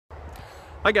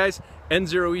Hi guys,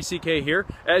 N0ECK here.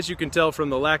 As you can tell from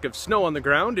the lack of snow on the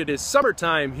ground, it is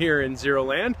summertime here in Zero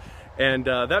Land, and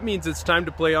that means it's time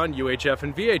to play on UHF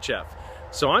and VHF.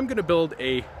 So I'm going to build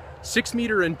a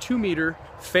 6-meter and 2-meter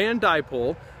fan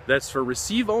dipole that's for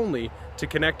receive only to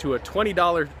connect to a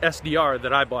 $20 SDR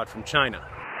that I bought from China.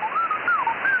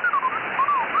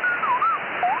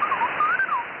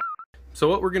 So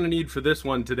what we're going to need for this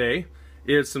one today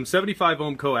is some 75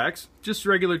 ohm coax, just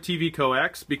regular TV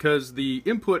coax, because the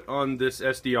input on this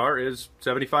SDR is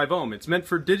 75 ohm. It's meant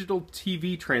for digital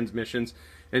TV transmissions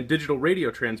and digital radio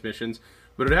transmissions,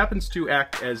 but it happens to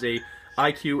act as a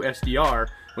IQ SDR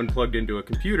when plugged into a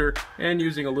computer and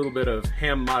using a little bit of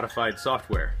ham modified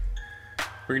software.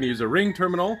 We're going to use a ring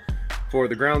terminal for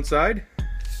the ground side,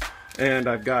 and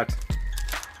I've got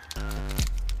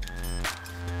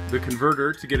the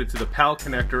converter to get it to the PAL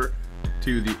connector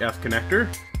to the F connector,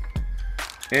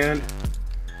 and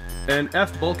an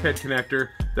F bulkhead connector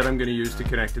that I'm going to use to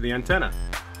connect to the antenna.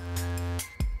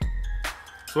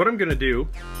 So what I'm going to do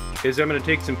is I'm going to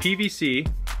take some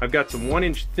PVC. I've got some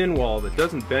 1-inch thin wall that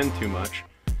doesn't bend too much,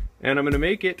 and I'm going to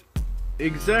make it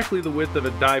exactly the width of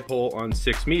a dipole on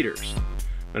 6 meters.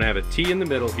 I'm going to have a T in the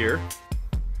middle here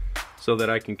so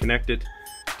that I can connect it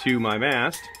to my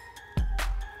mast,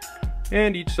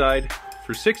 and each side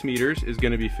for 6 meters is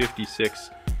going to be 56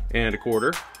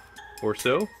 1/4 or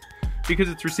so. Because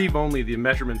it's receive only, the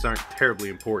measurements aren't terribly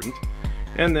important.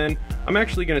 And then I'm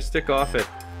actually going to stick off at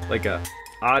like a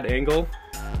odd angle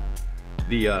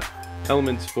the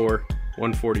elements for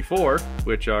 144,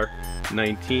 which are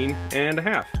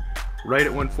 19.5, right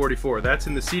at 144. That's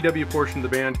in the CW portion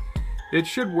of the band. It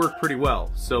should work pretty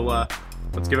well, so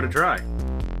let's give it a try.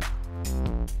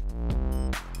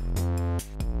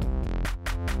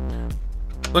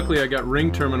 Luckily I got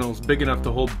ring terminals big enough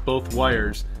to hold both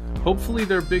wires. Hopefully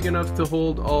they're big enough to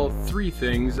hold all 3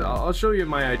 things. I'll show you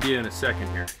my idea in a second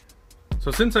here.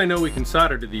 So since I know we can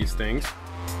solder to these things,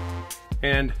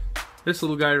 and this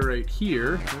little guy right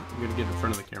here, I'm gonna get in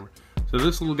front of the camera. So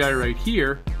this little guy right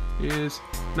here is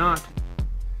not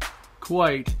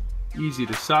quite easy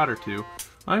to solder to.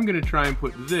 I'm gonna try and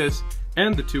put this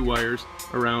and the 2 wires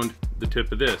around the tip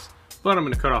of this, but I'm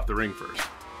gonna cut off the ring first.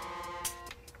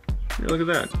 Here, look at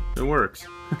that, it works.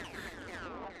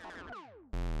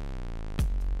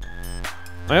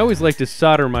 I always like to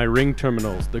solder my ring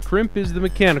terminals. The crimp is the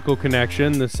mechanical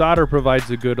connection, the solder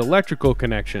provides a good electrical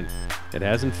connection. It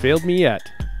hasn't failed me yet.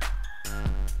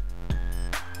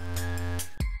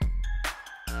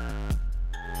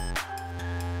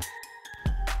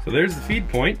 So there's the feed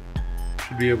point.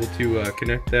 Should be able to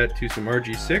connect that to some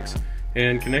RG6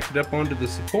 and connect it up onto the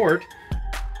support.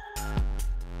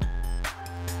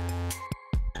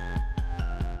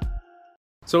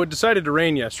 So it decided to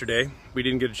rain yesterday. We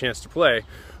didn't get a chance to play,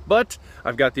 but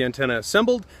I've got the antenna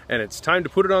assembled and it's time to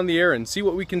put it on the air and see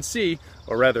what we can see,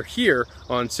 or rather hear,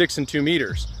 on 6 and 2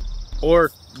 meters.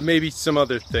 Or maybe some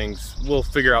other things. We'll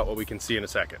figure out what we can see in a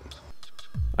second.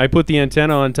 I put the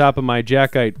antenna on top of my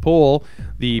jackite pole.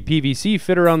 The PVC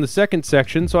fit around the second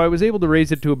section, so I was able to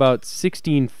raise it to about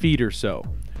 16 feet or so.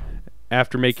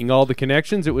 After making all the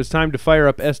connections, it was time to fire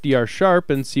up SDR Sharp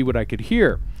and see what I could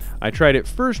hear. I tried it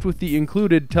first with the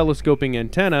included telescoping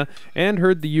antenna and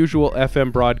heard the usual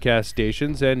FM broadcast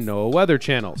stations and NOAA weather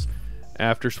channels.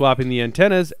 After swapping the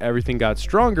antennas, everything got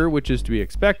stronger, which is to be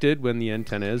expected when the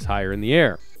antenna is higher in the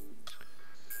air.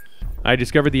 I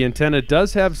discovered the antenna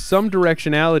does have some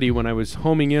directionality when I was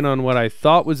homing in on what I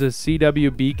thought was a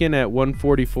CW beacon at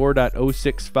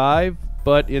 144.065,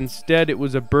 but instead it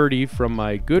was a birdie from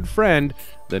my good friend,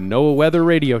 the NOAA weather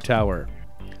radio tower.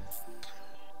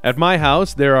 At my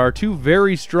house, there are 2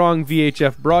 very strong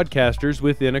VHF broadcasters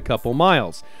within a couple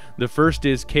miles. The first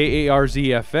is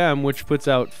KARZ-FM, which puts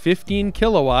out 15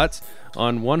 kilowatts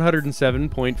on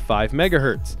 107.5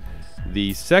 megahertz.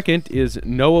 The second is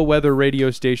NOAA weather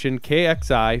radio station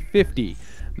KXI-50.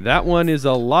 That one is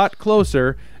a lot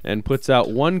closer and puts out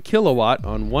 1 kilowatt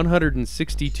on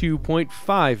 162.5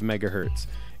 megahertz.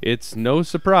 It's no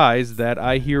surprise that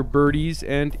I hear birdies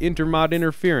and intermod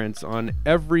interference on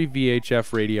every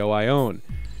VHF radio I own.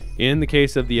 In the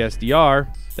case of the SDR,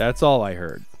 that's all I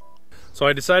heard. So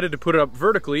I decided to put it up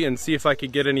vertically and see if I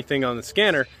could get anything on the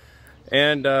scanner,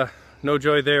 and no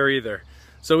joy there either.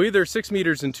 So either 6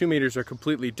 meters and 2 meters are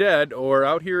completely dead, or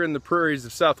out here in the prairies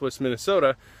of southwest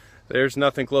Minnesota, there's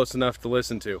nothing close enough to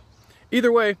listen to.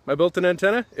 Either way, I built an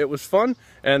antenna, it was fun,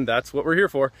 and that's what we're here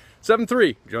for.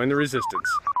 7-3, join the resistance.